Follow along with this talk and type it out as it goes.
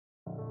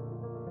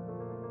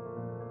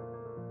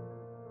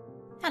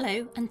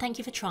Hello, and thank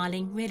you for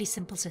trialling Really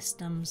Simple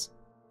Systems.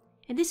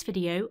 In this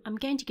video, I'm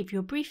going to give you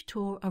a brief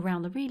tour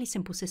around the Really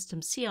Simple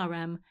Systems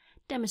CRM,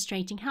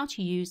 demonstrating how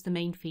to use the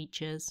main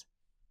features.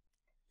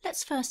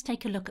 Let's first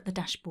take a look at the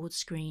dashboard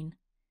screen.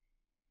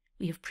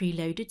 We have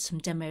preloaded some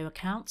demo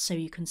accounts so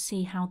you can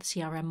see how the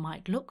CRM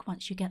might look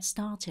once you get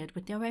started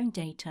with your own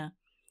data,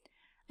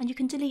 and you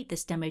can delete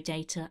this demo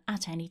data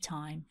at any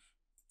time.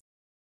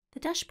 The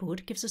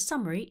dashboard gives a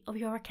summary of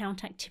your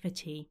account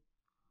activity.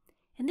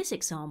 In this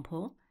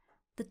example,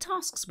 the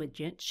Tasks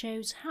widget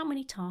shows how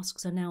many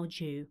tasks are now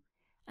due,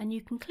 and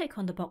you can click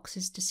on the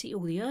boxes to see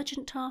all the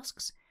urgent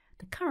tasks,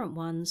 the current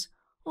ones,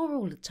 or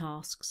all the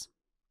tasks.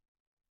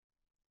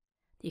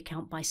 The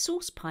Account by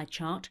Source pie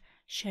chart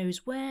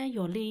shows where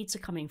your leads are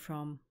coming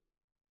from.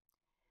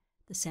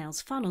 The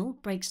Sales funnel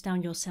breaks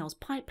down your sales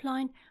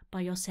pipeline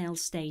by your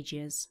sales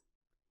stages.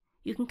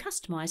 You can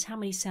customize how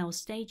many sales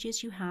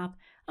stages you have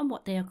and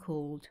what they are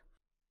called.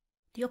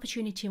 The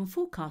Opportunity and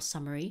Forecast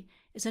summary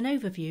is an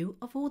overview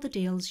of all the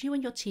deals you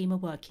and your team are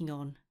working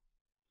on.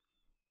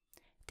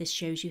 This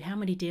shows you how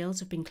many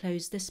deals have been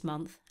closed this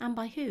month and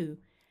by who,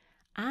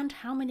 and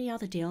how many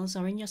other deals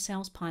are in your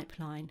sales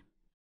pipeline.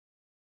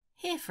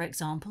 Here, for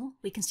example,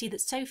 we can see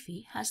that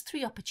Sophie has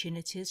 3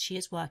 opportunities she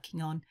is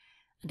working on,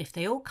 and if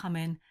they all come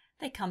in,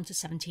 they come to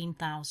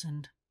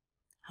 17,000.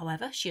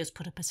 However, she has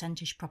put a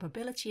percentage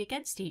probability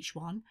against each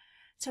one,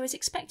 so is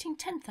expecting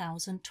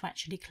 10,000 to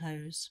actually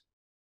close.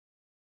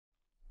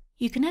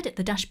 You can edit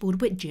the dashboard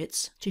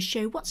widgets to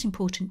show what's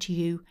important to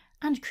you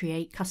and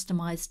create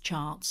customized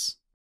charts.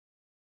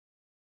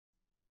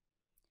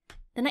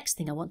 The next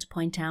thing I want to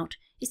point out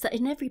is that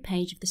in every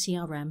page of the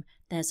CRM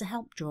there's a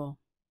help drawer.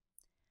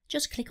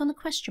 Just click on the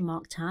question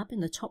mark tab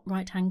in the top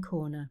right hand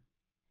corner.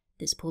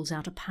 This pulls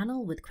out a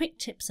panel with quick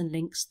tips and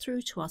links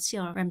through to our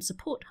CRM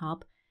support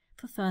hub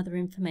for further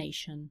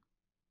information.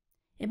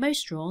 In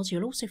most drawers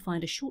you'll also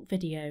find a short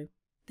video.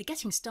 The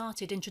Getting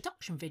Started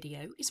introduction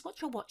video is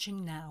what you're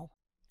watching now.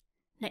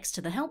 Next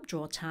to the Help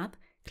Drawer tab,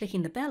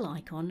 clicking the bell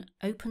icon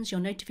opens your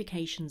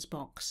notifications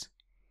box.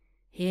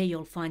 Here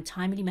you'll find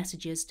timely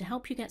messages to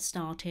help you get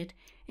started,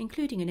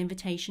 including an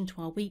invitation to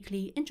our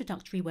weekly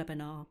introductory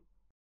webinar.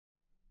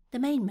 The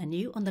main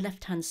menu on the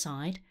left-hand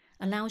side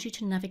allows you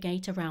to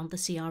navigate around the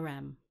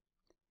CRM.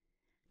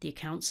 The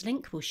Accounts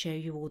link will show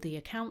you all the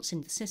accounts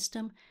in the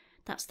system,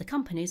 that's the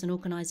companies and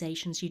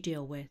organisations you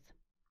deal with.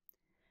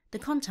 The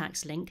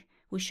Contacts link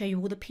will show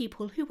you all the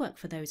people who work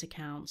for those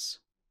accounts.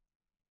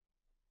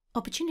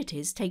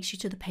 Opportunities takes you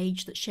to the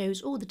page that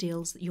shows all the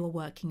deals that you are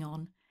working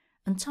on,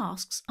 and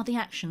Tasks are the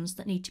actions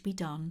that need to be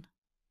done.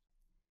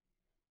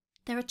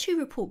 There are 2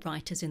 report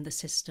writers in the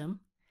system,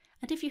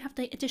 and if you have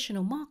the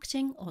additional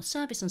marketing or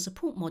service and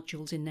support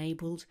modules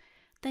enabled,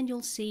 then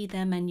you'll see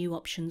their menu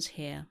options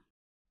here.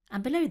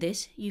 And below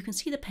this, you can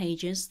see the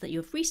pages that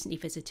you have recently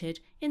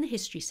visited in the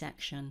History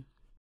section.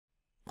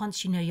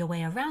 Once you know your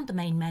way around the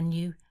main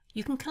menu,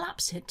 you can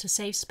collapse it to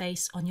save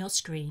space on your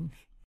screen.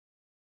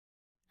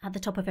 At the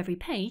top of every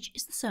page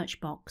is the search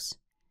box.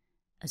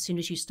 As soon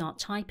as you start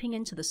typing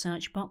into the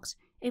search box,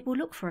 it will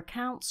look for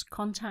accounts,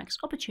 contacts,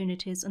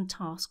 opportunities and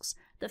tasks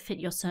that fit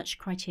your search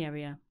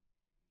criteria.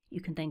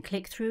 You can then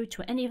click through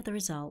to any of the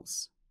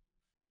results.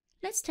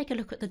 Let's take a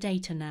look at the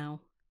data now.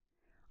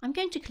 I'm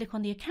going to click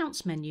on the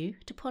Accounts menu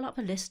to pull up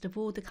a list of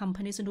all the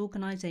companies and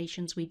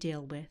organisations we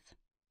deal with.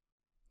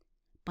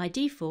 By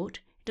default,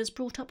 it has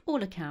brought up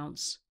all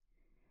accounts,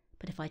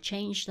 but if I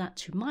change that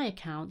to My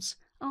Accounts,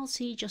 I'll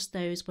see just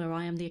those where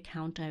I am the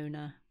account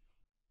owner.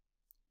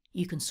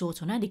 You can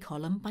sort on any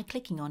column by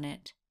clicking on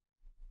it.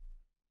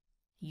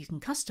 You can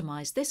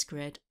customize this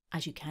grid,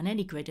 as you can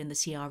any grid in the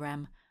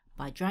CRM,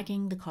 by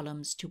dragging the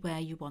columns to where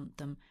you want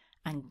them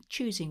and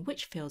choosing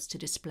which fields to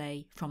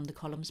display from the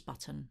Columns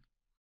button.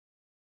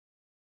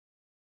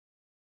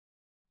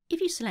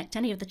 If you select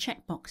any of the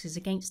checkboxes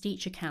against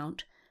each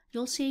account,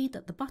 you'll see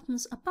that the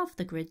buttons above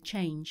the grid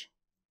change.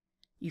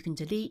 You can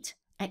delete,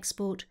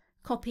 export,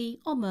 copy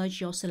or merge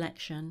your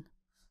selection.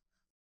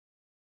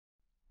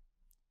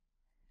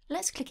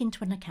 Let's click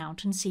into an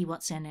account and see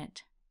what's in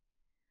it.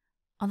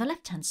 On the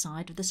left-hand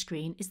side of the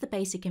screen is the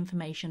basic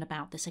information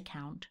about this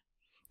account,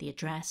 the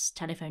address,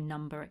 telephone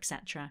number,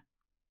 etc.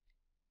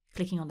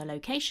 Clicking on the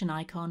location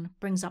icon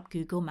brings up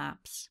Google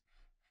Maps.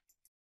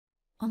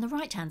 On the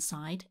right-hand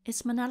side is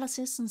some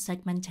analysis and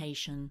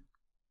segmentation.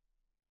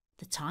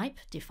 The type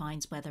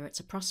defines whether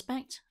it's a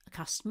prospect, a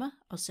customer,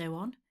 or so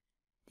on.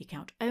 The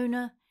account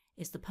owner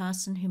is the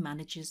person who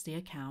manages the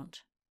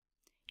account.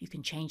 You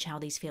can change how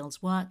these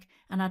fields work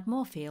and add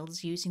more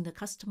fields using the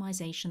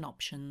customization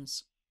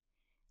options.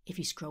 If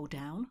you scroll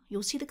down,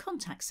 you'll see the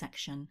Contacts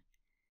section.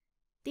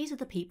 These are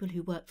the people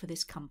who work for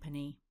this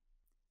company.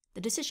 The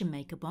Decision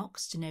Maker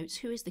box denotes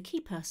who is the key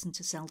person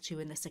to sell to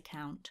in this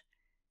account,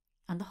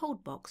 and the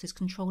Hold box is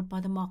controlled by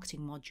the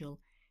Marketing module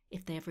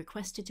if they have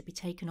requested to be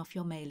taken off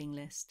your mailing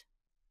list.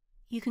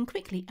 You can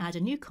quickly add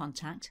a new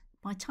contact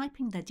by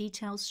typing their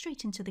details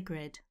straight into the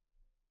grid.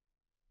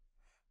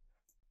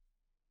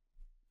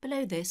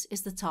 Below this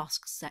is the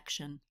Tasks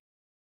section.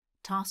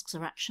 Tasks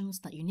are actions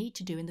that you need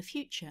to do in the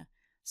future,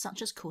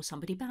 such as call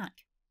somebody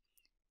back.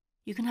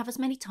 You can have as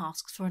many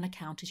tasks for an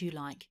account as you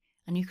like,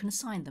 and you can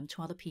assign them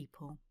to other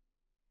people.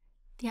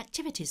 The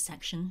Activities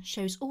section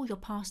shows all your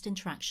past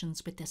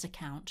interactions with this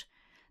account.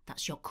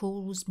 That's your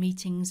calls,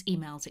 meetings,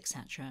 emails,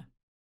 etc.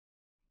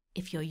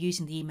 If you're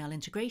using the email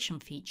integration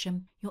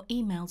feature, your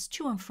emails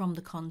to and from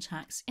the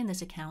contacts in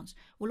this account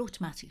will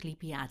automatically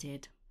be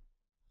added.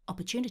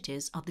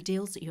 Opportunities are the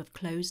deals that you have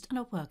closed and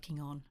are working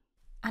on.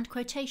 And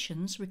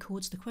Quotations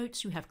records the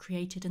quotes you have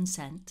created and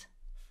sent.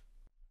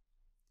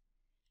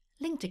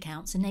 Linked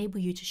accounts enable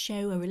you to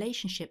show a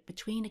relationship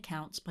between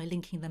accounts by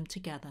linking them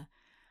together,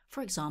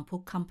 for example,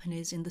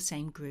 companies in the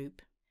same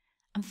group.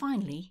 And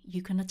finally,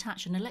 you can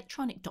attach an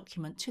electronic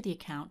document to the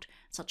account,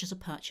 such as a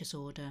purchase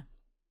order.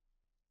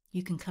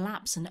 You can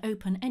collapse and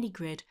open any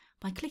grid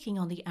by clicking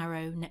on the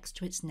arrow next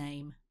to its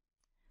name.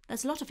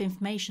 There's a lot of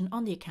information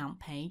on the account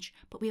page,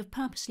 but we have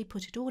purposely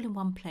put it all in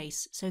one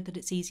place so that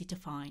it's easy to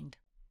find.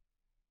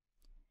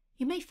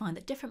 You may find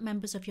that different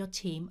members of your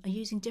team are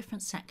using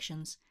different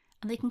sections,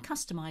 and they can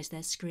customize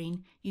their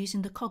screen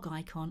using the cog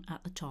icon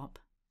at the top.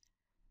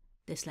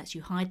 This lets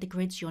you hide the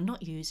grids you're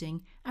not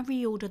using and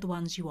reorder the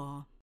ones you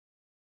are.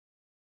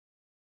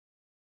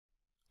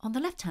 On the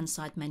left-hand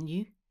side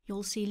menu,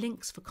 you'll see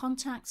links for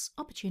contacts,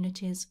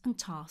 opportunities and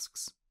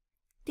tasks.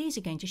 These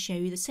are going to show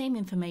you the same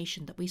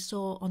information that we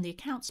saw on the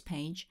accounts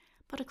page,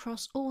 but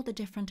across all the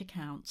different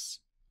accounts.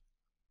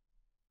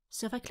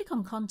 So if I click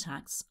on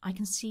contacts, I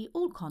can see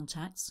all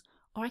contacts,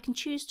 or I can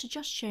choose to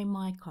just show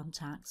my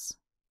contacts.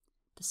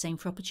 The same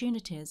for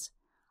opportunities.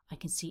 I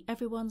can see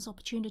everyone's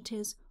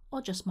opportunities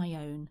or just my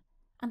own,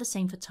 and the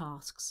same for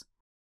tasks.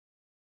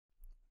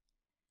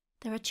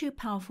 There are two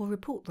powerful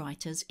report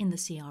writers in the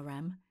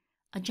CRM,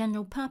 a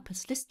general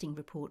purpose listing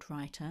report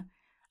writer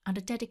and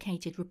a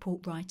dedicated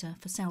report writer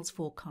for sales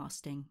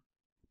forecasting.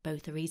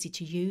 Both are easy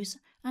to use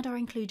and are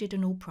included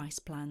in all price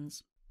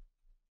plans.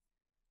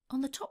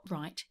 On the top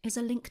right is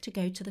a link to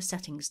go to the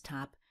Settings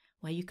tab,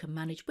 where you can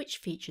manage which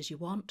features you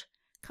want,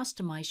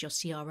 customize your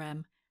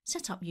CRM,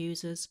 set up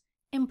users,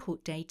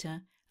 import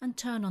data and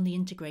turn on the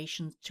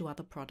integrations to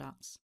other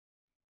products.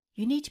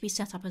 You need to be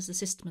set up as a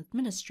system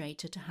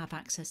administrator to have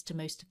access to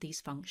most of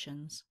these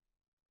functions.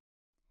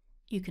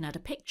 You can add a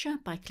picture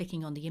by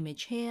clicking on the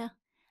image here,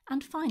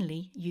 and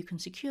finally you can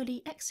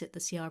securely exit the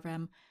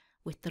CRM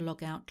with the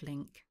logout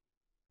link.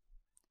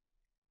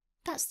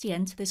 That's the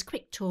end to this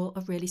quick tour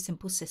of Really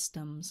Simple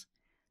Systems.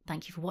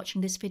 Thank you for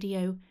watching this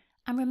video,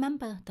 and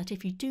remember that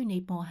if you do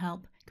need more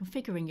help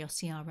configuring your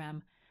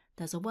CRM,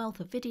 there's a wealth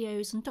of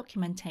videos and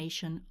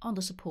documentation on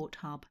the Support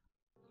Hub.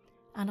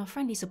 And our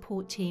friendly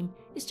support team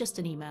is just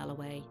an email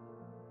away.